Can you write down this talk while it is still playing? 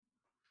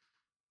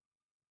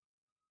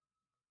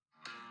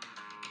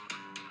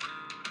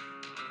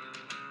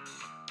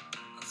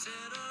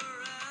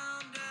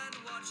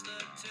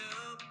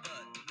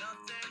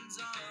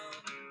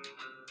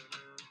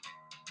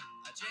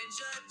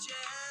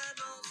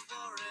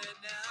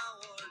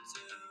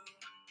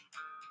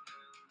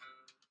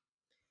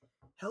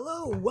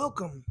Hello,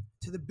 welcome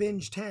to the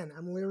Binge 10.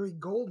 I'm Larry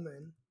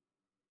Goldman,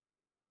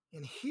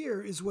 and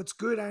here is what's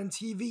good on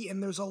TV.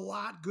 And there's a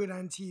lot good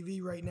on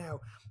TV right now.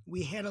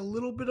 We had a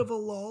little bit of a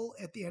lull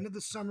at the end of the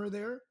summer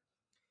there,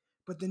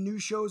 but the new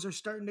shows are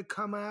starting to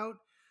come out,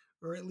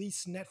 or at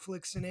least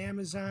Netflix and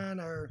Amazon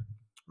are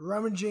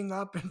rummaging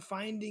up and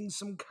finding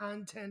some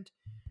content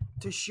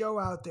to show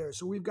out there.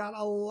 So we've got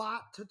a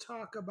lot to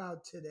talk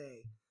about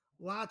today.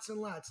 Lots and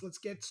lots. Let's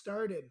get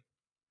started.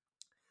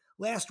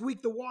 Last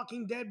week, The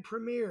Walking Dead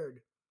premiered.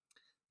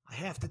 I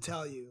have to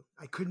tell you,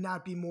 I could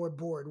not be more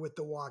bored with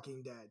The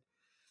Walking Dead.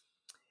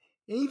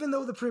 And even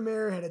though the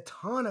premiere had a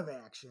ton of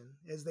action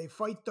as they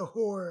fight the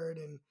Horde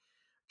and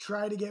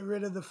try to get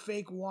rid of the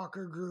fake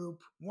Walker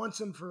group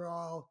once and for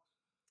all,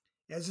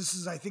 as this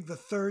is, I think, the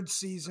third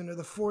season or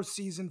the fourth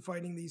season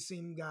fighting these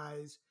same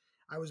guys,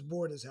 I was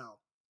bored as hell.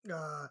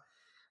 Uh,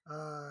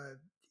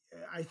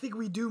 I think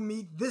we do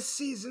meet this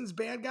season's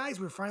bad guys.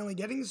 We're finally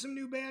getting some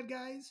new bad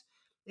guys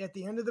at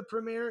the end of the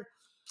premiere.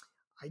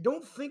 I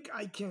don't think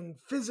I can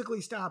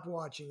physically stop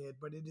watching it,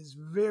 but it is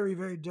very,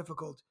 very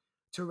difficult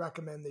to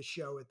recommend this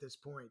show at this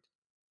point.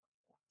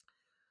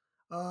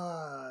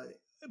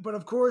 But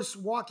of course,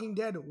 Walking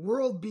Dead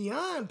World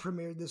Beyond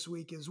premiered this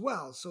week as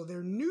well. So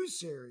their new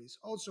series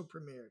also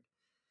premiered.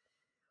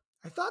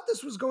 I thought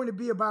this was going to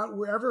be about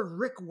wherever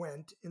Rick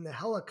went in the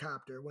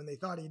helicopter when they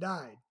thought he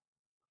died.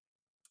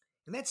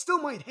 And that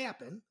still might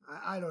happen.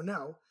 I don't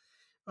know.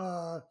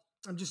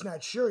 I'm just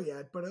not sure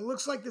yet, but it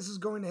looks like this is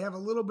going to have a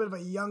little bit of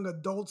a young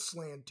adult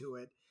slant to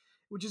it,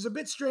 which is a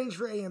bit strange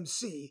for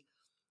AMC,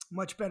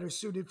 much better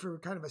suited for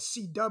kind of a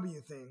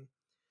CW thing.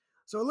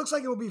 So it looks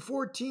like it will be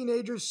four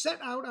teenagers set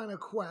out on a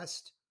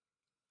quest.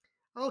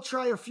 I'll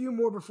try a few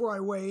more before I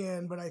weigh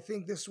in, but I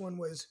think this one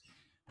was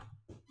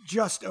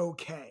just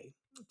okay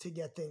to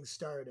get things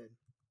started.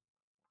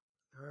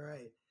 All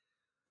right.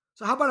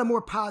 So how about a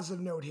more positive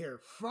note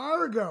here?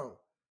 Fargo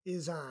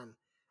is on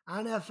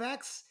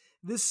FX.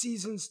 This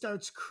season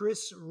starts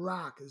Chris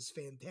Rock is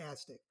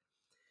fantastic.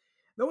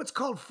 Though it's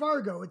called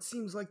Fargo, it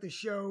seems like the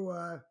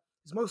show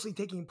is mostly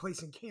taking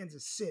place in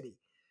Kansas City.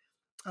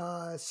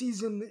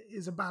 Season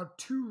is about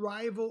two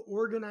rival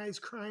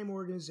organized crime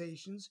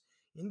organizations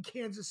in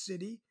Kansas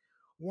City.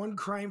 One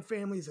crime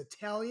family is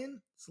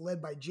Italian. It's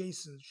led by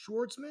Jason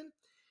Schwartzman.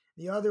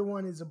 The other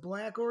one is a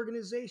black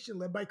organization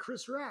led by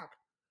Chris Rock.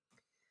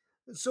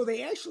 So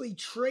they actually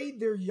trade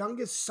their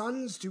youngest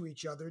sons to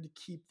each other to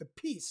keep the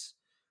peace.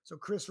 So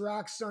Chris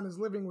Rock's son is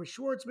living with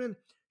Schwartzman.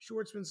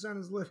 Schwartzman's son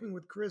is living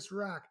with Chris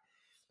Rock.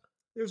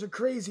 There's a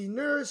crazy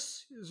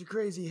nurse. There's a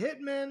crazy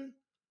hitman.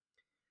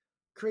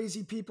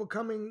 Crazy people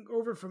coming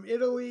over from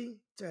Italy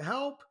to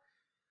help.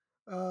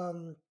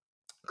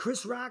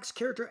 Chris Rock's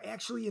character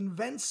actually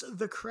invents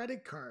the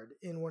credit card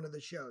in one of the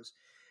shows.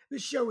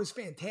 This show is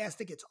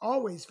fantastic. It's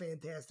always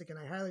fantastic, and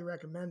I highly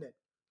recommend it.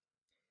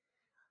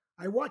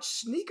 I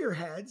watched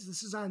Sneakerheads.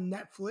 This is on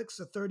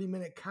Netflix, a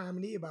 30-minute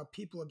comedy about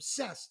people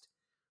obsessed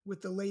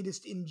with the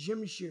latest in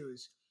gym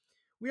shoes.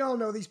 We all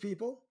know these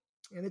people,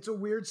 and it's a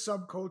weird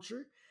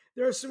subculture.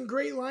 There are some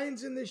great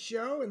lines in this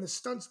show and the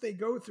stunts they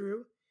go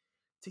through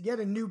to get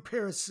a new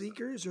pair of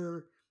sneakers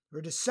or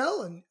to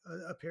sell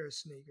a pair of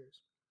sneakers.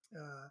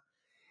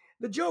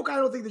 The joke, I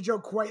don't think the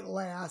joke quite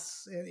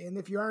lasts, and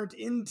if you aren't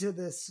into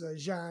this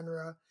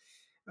genre,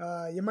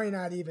 you might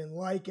not even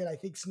like it. I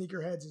think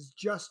Sneakerheads is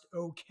just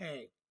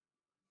okay.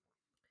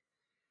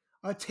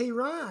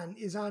 Tehran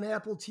is on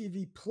Apple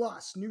TV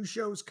Plus. New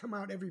shows come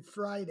out every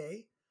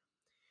Friday.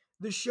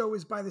 This show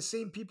is by the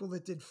same people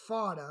that did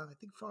Fauda. I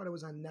think Fauda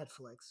was on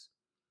Netflix.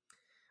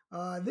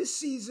 This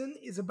season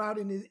is about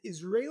an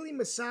Israeli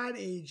Mossad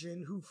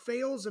agent who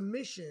fails a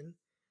mission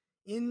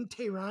in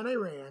Tehran,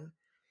 Iran,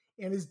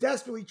 and is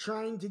desperately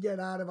trying to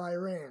get out of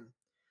Iran.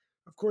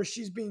 Of course,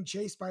 she's being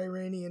chased by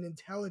Iranian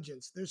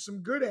intelligence. There's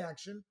some good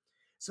action,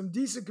 some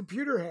decent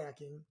computer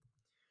hacking,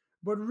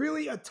 but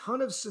really a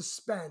ton of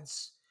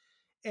suspense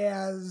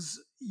as,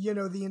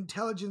 the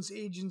intelligence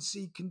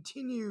agency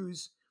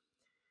continues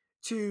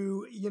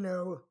to,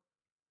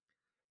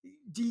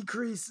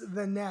 decrease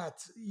the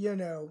net,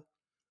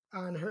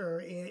 on her,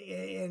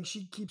 and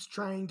she keeps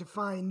trying to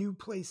find new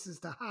places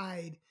to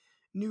hide,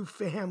 new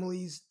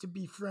families to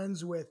be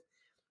friends with,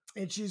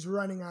 and she's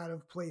running out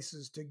of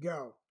places to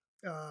go.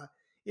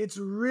 It's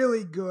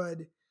really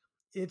good.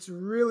 It's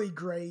really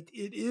great.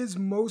 It is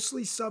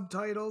mostly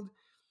subtitled.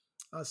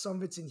 Some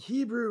of it's in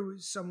Hebrew.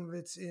 Some of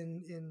it's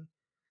in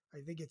I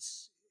think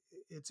it's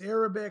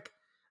Arabic,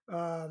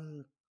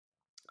 and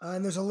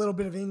there's a little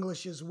bit of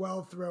English as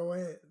well thrown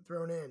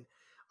in.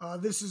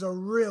 This is a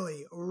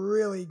really,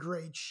 really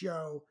great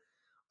show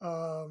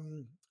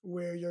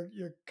where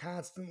you're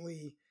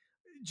constantly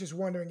just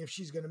wondering if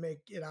she's going to make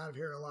it out of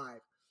here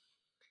alive.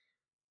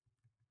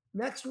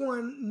 Next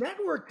one,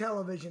 network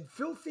television,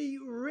 Filthy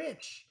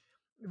Rich.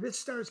 This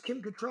stars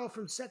Kim Cattrall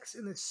from Sex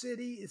in the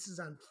City. This is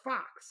on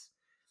Fox.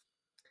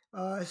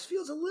 This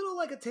feels a little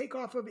like a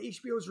takeoff of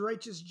HBO's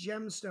Righteous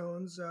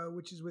Gemstones,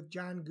 which is with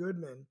John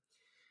Goodman.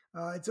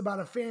 It's about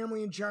a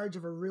family in charge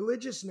of a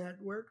religious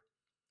network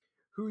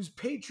whose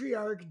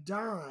patriarch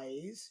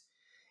dies,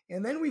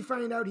 And then we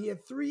find out he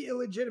had 3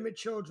 illegitimate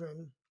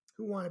children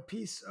who want a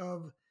piece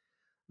of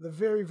the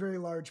very, very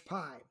large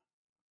pie.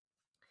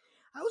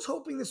 I was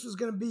hoping this was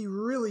going to be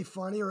really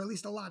funny, or at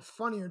least a lot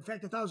funnier. In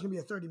fact, I thought it was going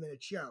to be a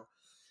 30-minute show.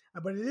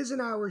 But it is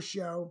an hour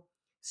show.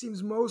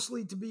 Seems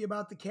mostly to be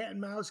about the cat and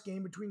mouse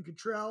game between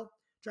Cottrell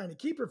trying to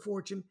keep her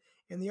fortune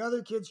and the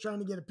other kids trying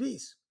to get a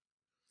piece.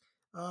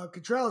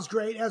 Cottrell is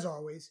great, as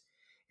always.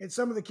 And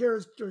some of the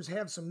characters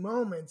have some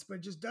moments, but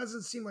it just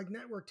doesn't seem like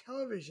network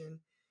television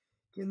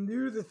can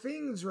do the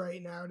things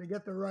right now to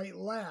get the right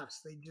laughs.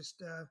 They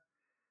just,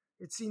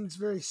 it seems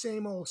very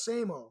same old,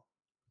 same old.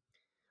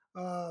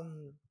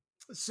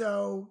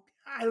 So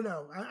I don't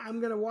know. I'm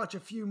going to watch a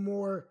few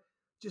more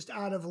just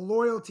out of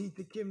loyalty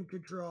to Kim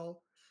Cattrall.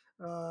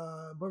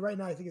 But right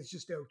now I think it's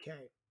just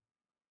okay.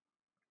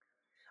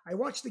 I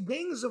watched The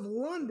Gangs of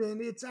London.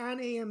 It's on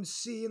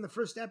AMC, and the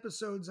first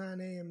episode's on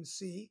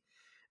AMC.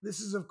 This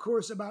is, of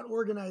course, about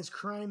organized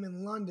crime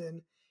in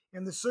London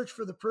and the search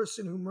for the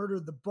person who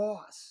murdered the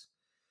boss.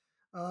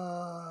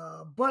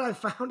 But I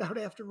found out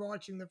after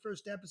watching the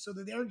first episode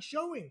that they aren't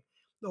showing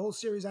the whole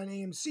series on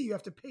AMC. You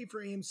have to pay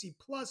for AMC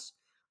Plus.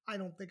 I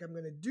don't think I'm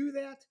going to do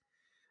that.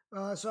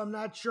 So I'm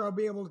not sure I'll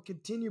be able to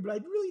continue, but I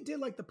really did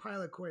like the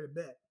pilot quite a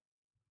bit.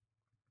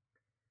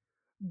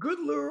 Good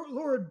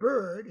Lord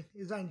Bird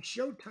is on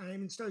Showtime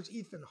and stars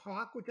Ethan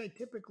Hawke, which I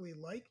typically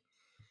like.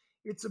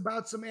 It's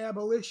about some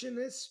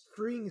abolitionists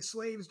freeing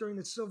slaves during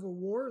the Civil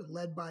War,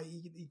 led by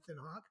Ethan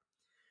Hawke.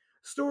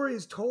 Story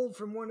is told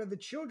from one of the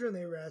children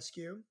they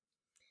rescue,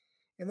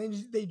 and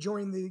then they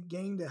join the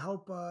gang to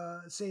help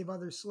save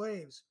other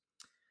slaves.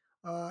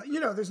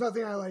 There's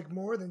nothing I like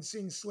more than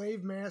seeing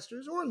slave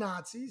masters or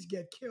Nazis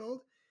get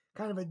killed,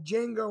 kind of a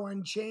Django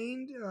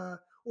Unchained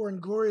or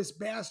Inglorious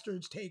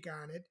Bastards take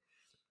on it.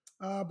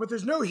 But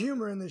there's no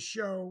humor in this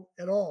show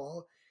at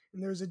all,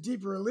 and there's a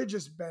deep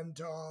religious bend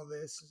to all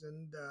this,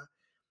 and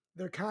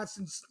they're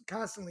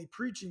constantly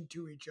preaching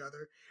to each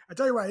other. I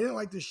tell you what, I didn't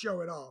like this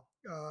show at all.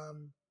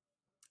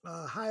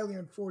 Highly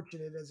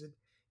unfortunate, as it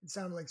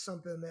sounded like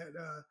something that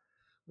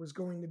was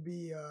going to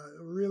be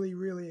really,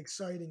 really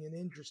exciting and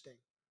interesting.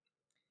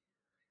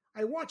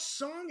 I watched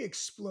Song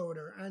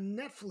Exploder on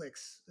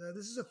Netflix.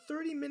 This is a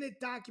 30-minute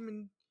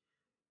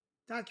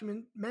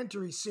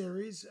documentary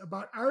series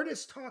about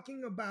artists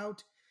talking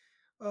about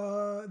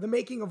the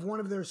making of one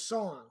of their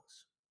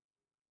songs.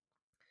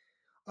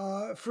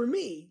 For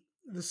me,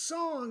 the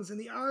songs and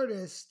the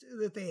artists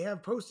that they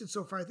have posted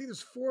so far, I think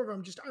there's 4 of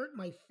them, just aren't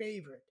my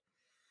favorite.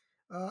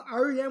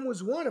 REM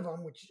was one of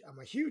them, which I'm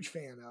a huge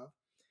fan of,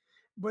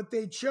 but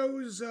they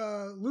chose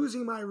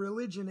Losing My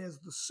Religion as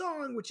the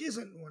song, which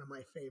isn't one of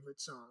my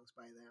favorite songs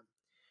by them.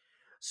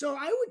 So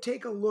I would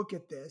take a look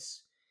at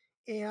this,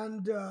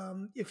 and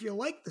if you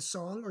like the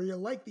song or you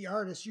like the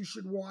artist, you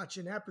should watch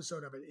an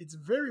episode of it. It's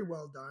very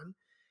well done.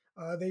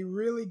 They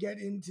really get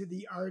into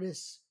the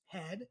artist's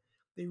head.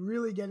 They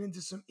really get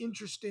into some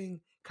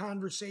interesting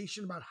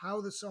conversation about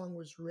how the song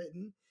was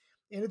written,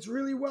 and it's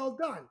really well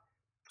done.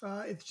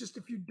 It's just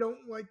if you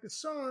don't like the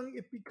song,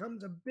 it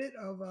becomes a bit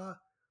of a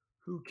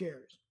who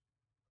cares.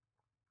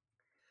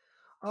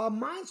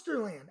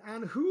 Monsterland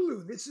on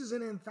Hulu. This is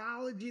an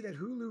anthology that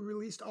Hulu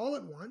released all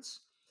at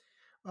once.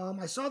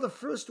 I saw the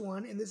first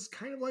one, and this is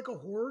kind of like a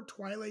horror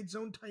Twilight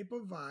Zone type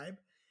of vibe.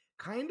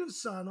 Kind of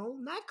subtle,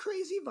 not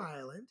crazy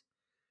violent.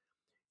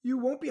 You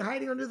won't be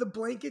hiding under the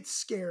blanket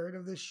scared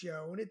of this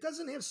show, and it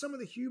doesn't have some of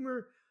the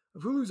humor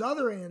of Hulu's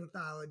other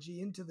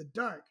anthology, Into the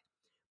Dark.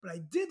 But I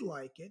did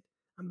like it.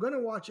 I'm going to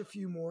watch a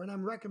few more, and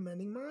I'm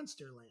recommending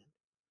Monsterland.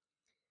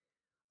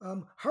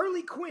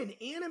 Harley Quinn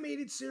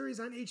animated series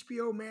on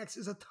HBO Max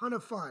is a ton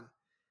of fun.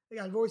 They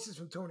got voices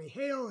from Tony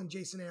Hale and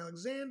Jason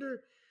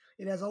Alexander.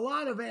 It has a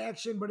lot of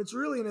action, but it's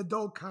really an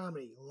adult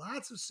comedy.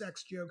 Lots of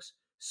sex jokes,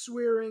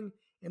 swearing,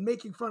 and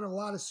making fun of a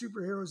lot of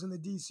superheroes in the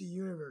DC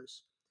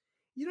universe.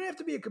 You don't have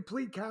to be a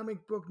complete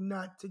comic book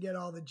nut to get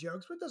all the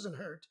jokes, but it doesn't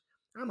hurt.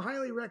 I'm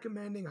highly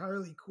recommending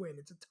Harley Quinn.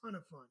 It's a ton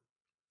of fun.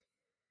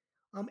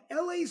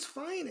 LA's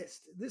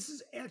Finest. This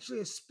is actually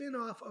a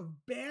spin-off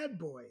of Bad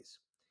Boys.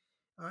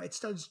 It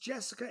stars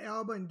Jessica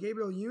Alba and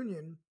Gabrielle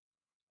Union.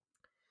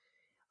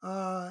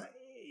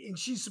 And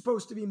she's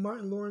supposed to be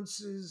Martin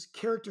Lawrence's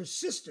character's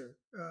sister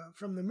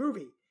from the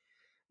movie.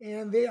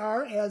 And they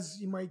are, as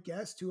you might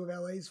guess, 2 of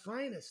LA's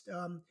finest.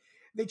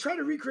 They try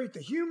to recreate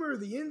the humor,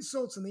 the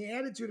insults, and the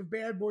attitude of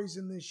Bad Boys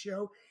in this show.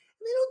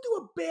 And they don't do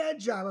a bad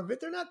job of it.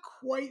 They're not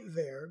quite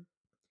there.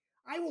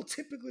 I will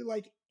typically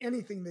like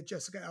anything that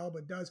Jessica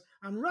Alba does.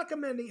 I'm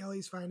recommending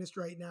LA's Finest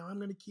right now. I'm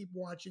going to keep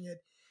watching it.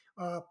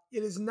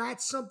 It is not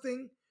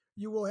something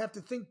you will have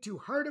to think too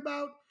hard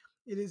about.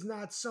 It is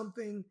not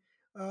something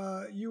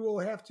you will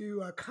have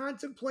to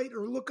contemplate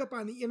or look up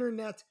on the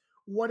internet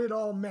what it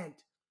all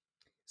meant.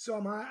 So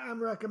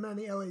I'm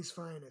recommending LA's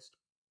Finest.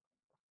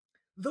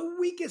 The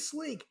Weakest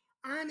Link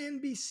on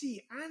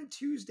NBC on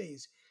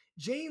Tuesdays.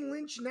 Jane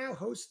Lynch now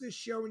hosts this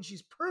show, and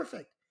she's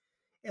perfect,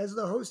 as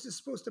the host is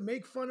supposed to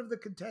make fun of the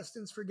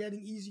contestants for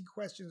getting easy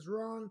questions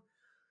wrong.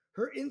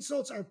 Her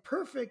insults are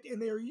perfect,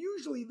 and they are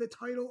usually the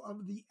title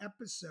of the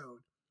episode.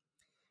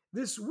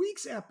 This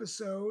week's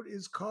episode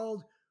is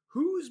called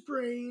Whose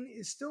Brain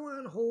is Still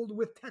on Hold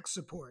with Tech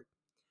Support?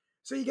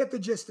 So you get the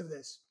gist of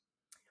this.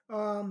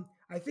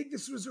 I think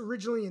this was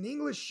originally an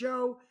English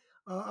show.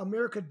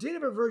 America did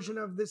have a version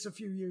of this a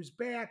few years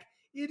back.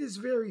 It is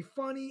very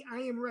funny. I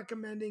am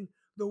recommending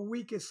The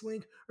Weakest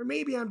Link, or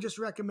maybe I'm just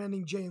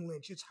recommending Jane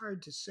Lynch. It's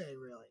hard to say,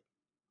 really.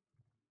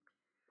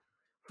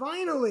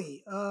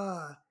 Finally,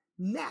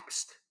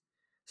 Next,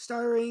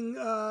 starring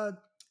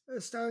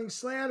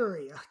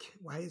Slattery.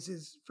 Why is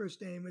his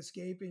first name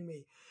escaping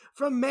me?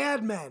 From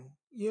Mad Men,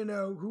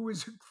 who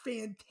is a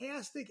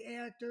fantastic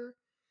actor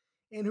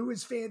and who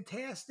is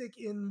fantastic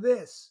in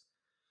this.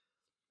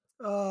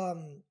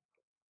 Um,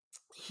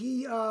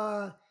 he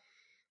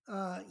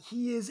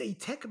he is a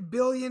tech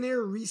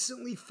billionaire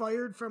recently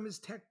fired from his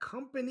tech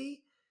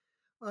company,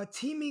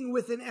 teaming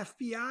with an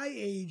FBI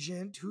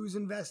agent who's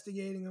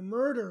investigating a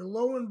murder.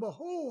 Lo and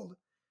behold,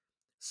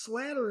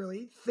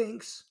 Slattery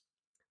thinks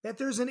that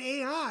there's an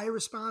AI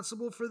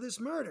responsible for this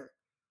murder.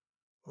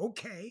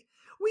 Okay,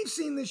 we've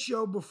seen this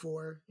show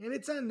before, and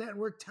it's on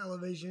network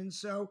television,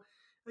 so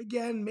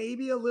again,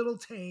 maybe a little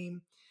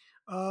tame.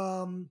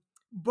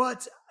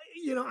 But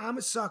I'm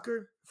a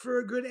sucker for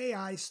a good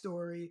AI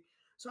story,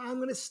 so I'm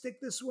going to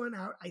stick this one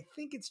out. I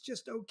think it's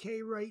just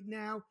okay right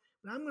now,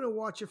 but I'm going to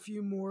watch a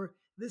few more.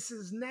 This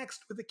is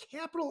Next with a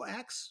capital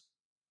X,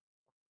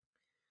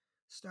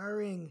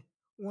 starring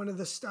one of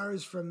the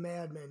stars from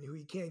Mad Men who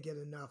you can't get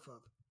enough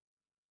of.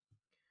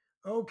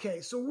 Okay,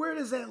 so where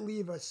does that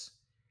leave us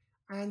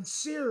on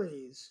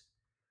series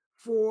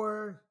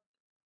for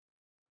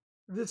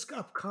this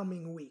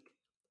upcoming week?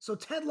 So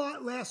Ted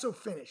Lasso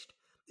finished.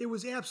 It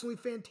was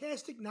absolutely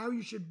fantastic. Now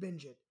you should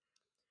binge it.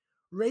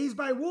 Raised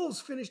by Wolves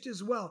finished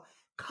as well.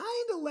 Kind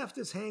of left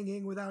us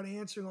hanging without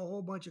answering a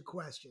whole bunch of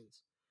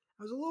questions.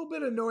 I was a little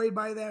bit annoyed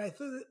by that. I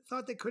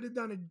thought they could have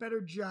done a better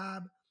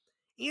job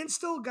and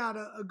still got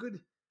a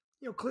good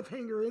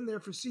cliffhanger in there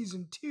for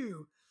season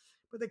 2.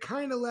 But they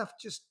kind of left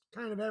just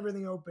kind of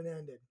everything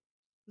open-ended.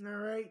 All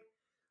right.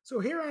 So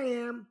here I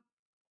am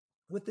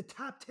with the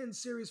top 10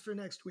 series for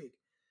next week.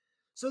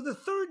 So the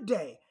third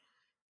day,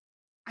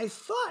 I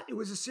thought it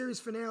was a series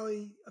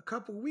finale a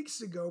couple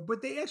weeks ago,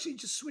 but they actually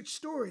just switched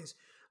stories.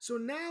 So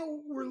now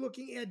we're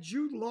looking at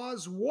Jude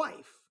Law's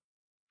wife,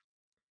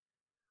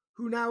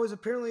 who now has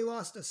apparently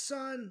lost a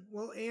son,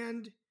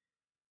 and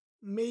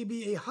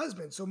maybe a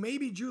husband. So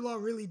maybe Jude Law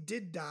really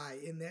did die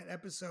in that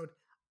episode.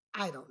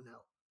 I don't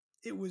know.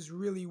 It was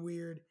really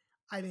weird.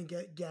 I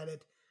didn't get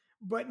it.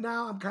 But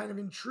now I'm kind of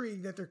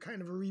intrigued that they're kind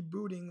of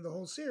rebooting the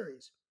whole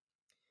series.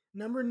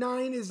 Number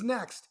 9 is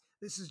Next.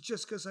 This is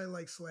just because I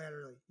like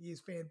Slattery. He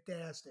is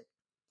fantastic.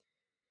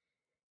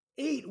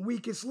 8,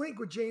 Weakest Link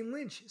with Jane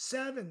Lynch.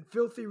 7,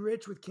 Filthy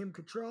Rich with Kim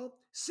Cattrall.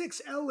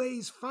 6,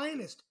 LA's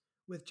Finest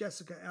with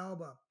Jessica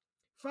Alba.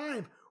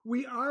 5,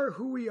 We Are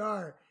Who We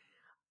Are.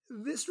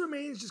 This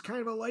remains just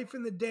kind of a life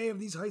in the day of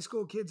these high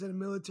school kids at a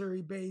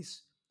military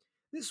base.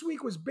 This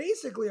week was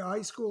basically a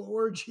high school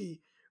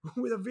orgy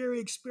with a very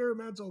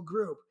experimental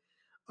group.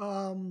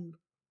 I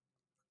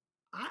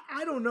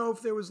don't know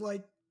if there was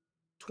like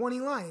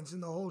 20 lines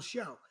in the whole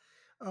show.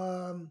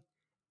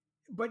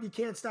 But you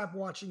can't stop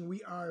watching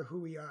We Are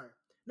Who We Are.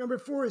 Number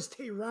 4 is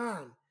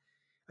Tehran.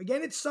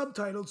 Again, it's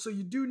subtitled, so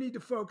you do need to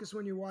focus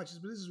when you watch this,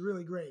 but this is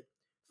really great.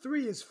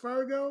 3 is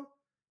Fargo.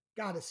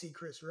 Gotta see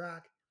Chris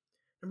Rock.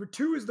 Number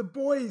 2 is The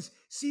Boys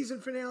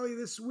season finale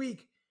this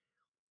week.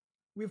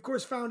 We, of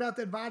course, found out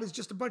that VOD is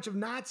just a bunch of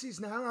Nazis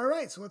now. All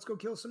right, so let's go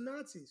kill some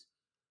Nazis.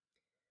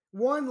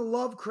 1,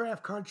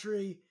 Lovecraft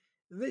Country.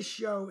 This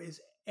show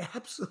is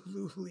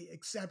absolutely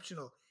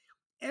exceptional.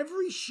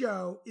 Every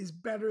show is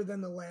better than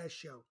the last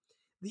show.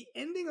 The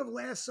ending of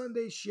last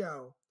Sunday's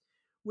show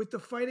with the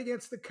fight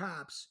against the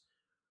cops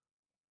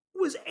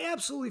was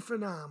absolutely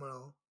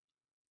phenomenal.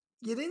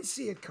 You didn't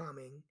see it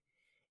coming.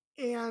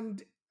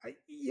 And,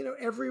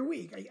 every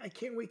week, I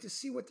can't wait to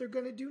see what they're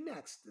going to do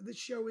next. This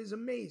show is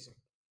amazing.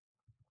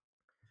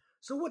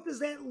 So what does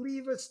that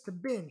leave us to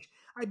binge?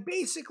 I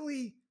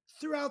basically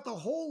threw out the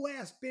whole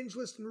last binge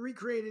list and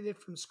recreated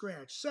it from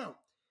scratch. So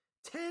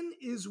 10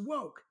 is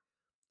Woke.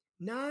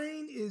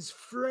 9 is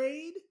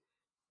Frayed,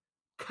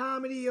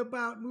 comedy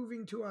about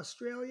moving to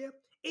Australia.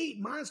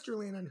 8,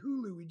 Monsterland on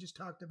Hulu. We just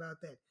talked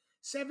about that.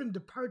 7,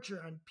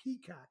 Departure on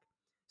Peacock.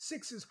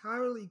 6 is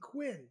Harley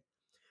Quinn.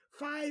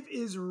 5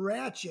 is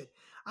Ratchet.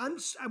 I'm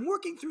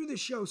working through the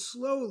show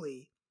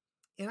slowly,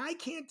 and I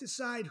can't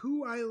decide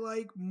who I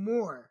like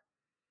more.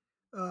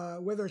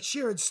 Whether it's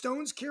Sharon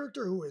Stone's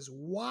character, who is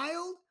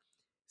wild,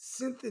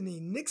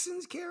 Cynthia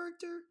Nixon's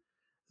character,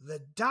 the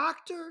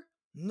Doctor,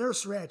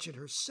 Nurse Ratchet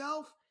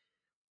herself.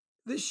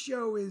 This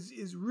show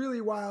is really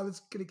wild.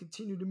 It's going to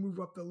continue to move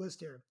up the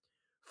list here.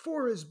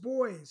 4 is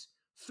Boys.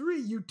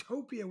 3,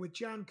 Utopia with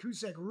John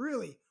Cusack.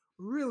 Really,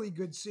 really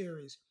good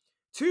series.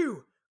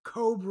 2,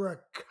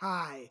 Cobra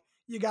Kai.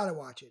 You got to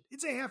watch it.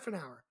 It's a half an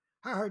hour.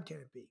 How hard can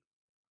it be?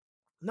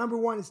 Number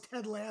 1 is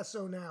Ted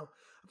Lasso now.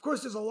 Of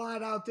course, there's a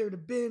lot out there to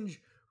binge.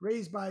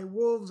 Raised by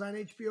Wolves on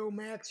HBO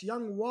Max.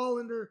 Young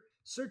Wallander,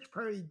 Search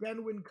Party,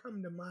 Denwin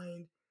come to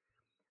mind.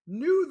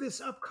 New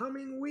this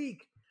upcoming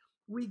week,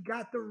 we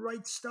got the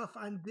right stuff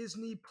on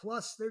Disney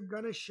Plus. They're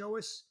going to show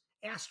us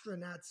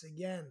astronauts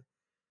again.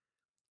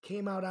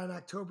 Came out on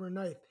October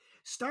 9th.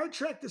 Star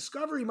Trek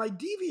Discovery, my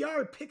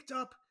DVR picked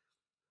up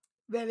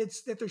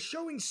that they're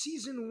showing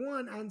season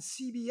 1 on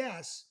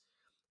CBS,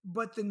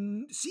 but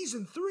the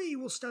season 3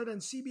 will start on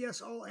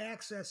CBS All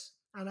Access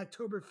on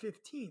October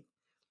 15th.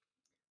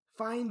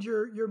 Find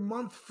your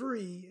month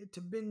free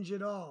to binge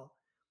it all.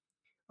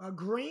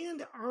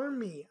 Grand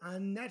Army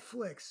on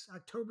Netflix,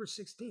 October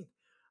 16th.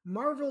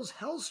 Marvel's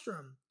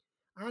Hellstrom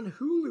on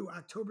Hulu,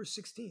 October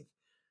 16th.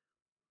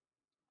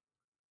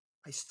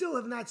 I still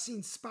have not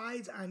seen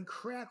Spies on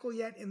Crackle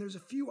yet, and there's a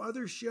few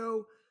other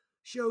shows,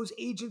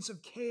 Agents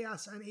of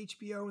Chaos on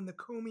HBO and The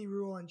Comey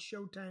Rule on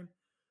Showtime,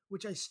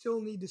 which I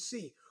still need to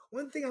see.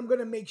 One thing I'm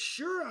going to make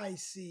sure I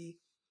see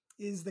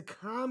is The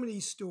Comedy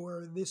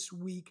Store this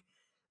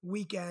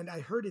weekend.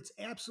 I heard it's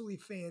absolutely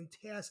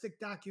fantastic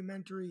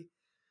documentary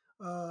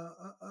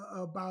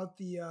about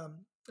the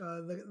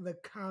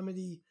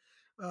comedy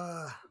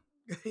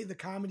the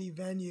comedy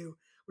venue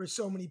where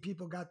so many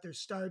people got their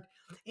start.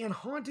 And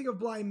Haunting of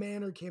Bly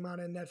Manor came out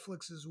on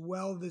Netflix as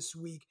well this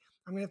week.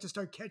 I'm gonna have to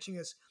start catching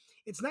this.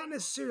 It's not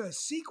necessarily a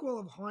sequel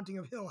of Haunting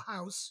of Hill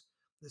House.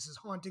 This is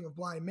Haunting of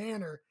Bly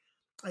Manor.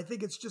 I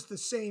think it's just the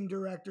same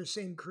director,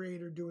 same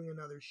creator doing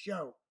another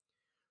show.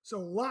 So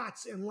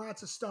lots and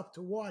lots of stuff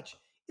to watch.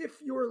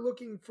 If you're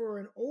looking for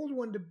an old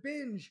one to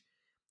binge,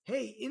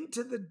 hey,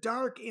 Into the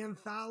Dark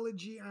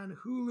anthology on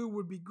Hulu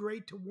would be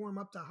great to warm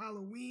up to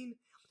Halloween.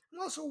 I'm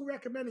also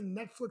recommending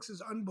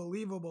Netflix's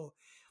Unbelievable.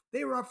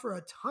 They were up for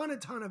a ton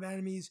of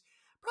enemies.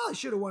 Probably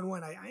should have won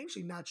one. I'm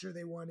actually not sure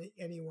they won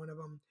any one of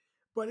them,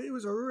 but it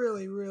was a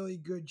really, really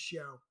good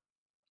show.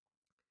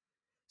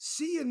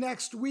 See you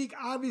next week.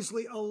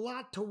 Obviously, a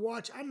lot to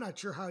watch. I'm not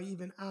sure how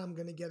even I'm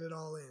going to get it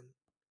all in.